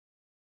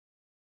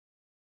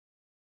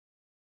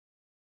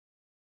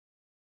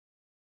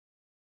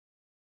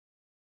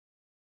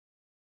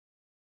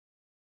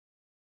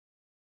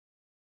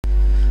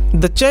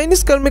The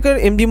Chinese carmaker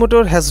MG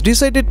Motor has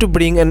decided to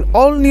bring an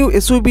all-new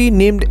SUV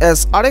named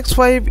as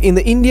RX5 in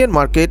the Indian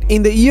market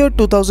in the year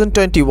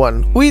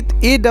 2021 with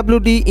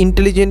AWD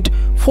intelligent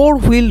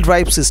 4-wheel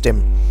drive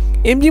system.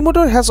 MG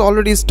Motor has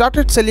already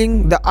started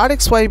selling the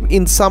RX5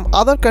 in some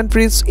other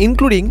countries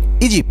including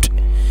Egypt.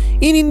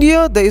 In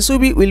India, the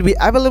SUV will be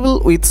available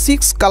with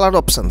 6 color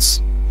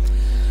options.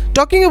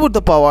 Talking about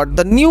the power,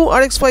 the new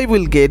RX5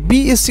 will get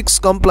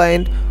BS6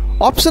 compliant,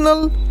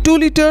 optional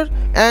 2-liter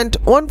and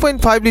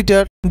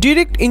 1.5-liter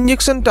direct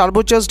injection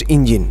turbocharged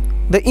engine.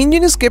 The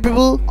engine is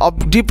capable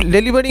of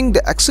delivering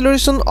the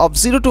acceleration of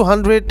 0 to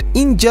 100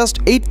 in just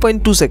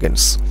 8.2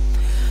 seconds.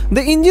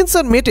 The engines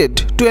are mated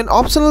to an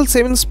optional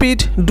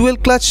 7-speed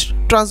dual-clutch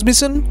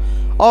transmission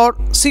or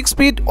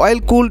 6-speed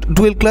oil-cooled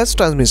dual-clutch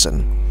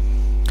transmission.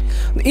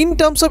 In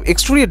terms of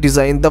exterior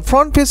design, the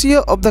front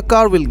fascia of the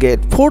car will get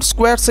 4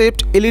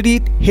 square-shaped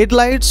LED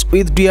headlights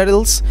with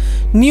DRLs,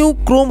 new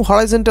chrome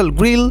horizontal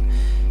grille,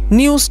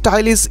 new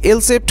stylish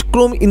L-shaped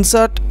chrome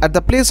insert at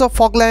the place of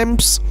fog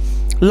lamps,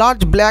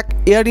 large black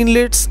air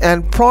inlets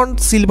and front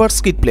silver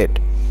skid plate.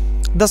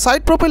 The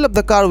side profile of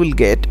the car will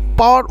get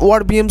power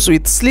ORVMs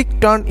with slick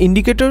turn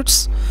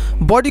indicators,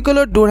 body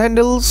color door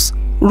handles,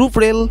 roof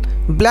rail,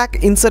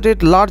 black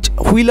inserted large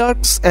wheel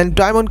arcs and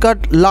diamond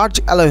cut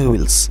large alloy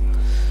wheels.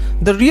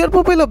 The rear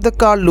profile of the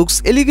car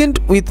looks elegant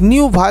with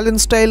new violin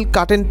style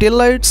curtain tail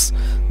lights.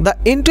 The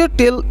entire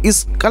tail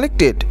is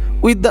connected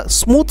with the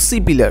smooth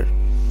C-pillar,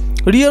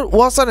 rear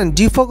washer and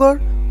defogger,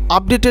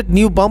 updated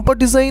new bumper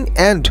design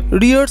and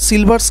rear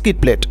silver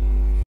skid plate.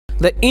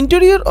 The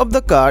interior of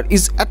the car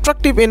is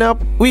attractive enough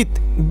with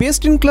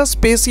best-in-class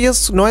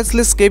spacious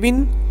noiseless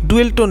cabin,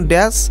 dual-tone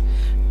dash,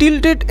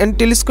 tilted and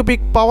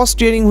telescopic power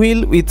steering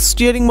wheel with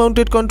steering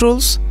mounted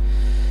controls,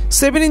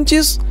 7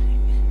 inches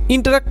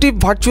interactive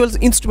virtual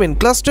instrument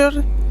cluster,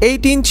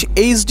 8-inch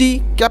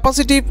HD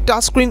capacitive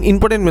touchscreen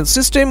infotainment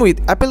system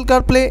with Apple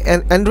CarPlay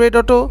and Android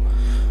Auto,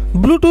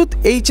 Bluetooth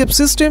HF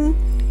system,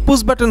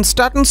 push button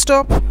start and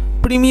stop,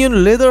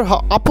 premium leather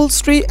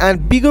upholstery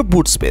and bigger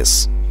boot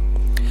space.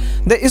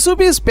 The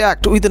SUV is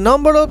packed with a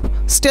number of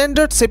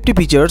standard safety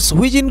features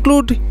which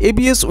include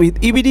ABS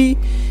with EBD,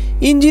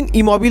 engine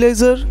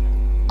immobilizer,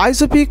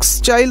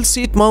 ISOFIX child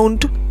seat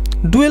mount,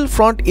 dual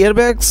front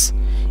airbags,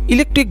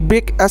 electric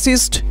brake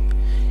assist,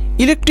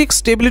 electric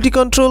stability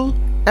control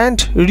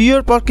and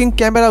rear parking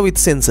camera with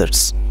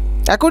sensors.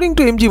 According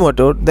to MG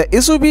Motor, the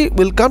SUV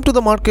will come to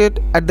the market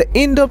at the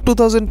end of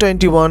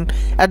 2021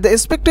 at the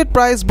expected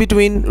price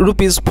between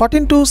Rs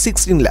 14 to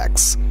 16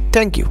 lakhs.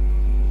 Thank you.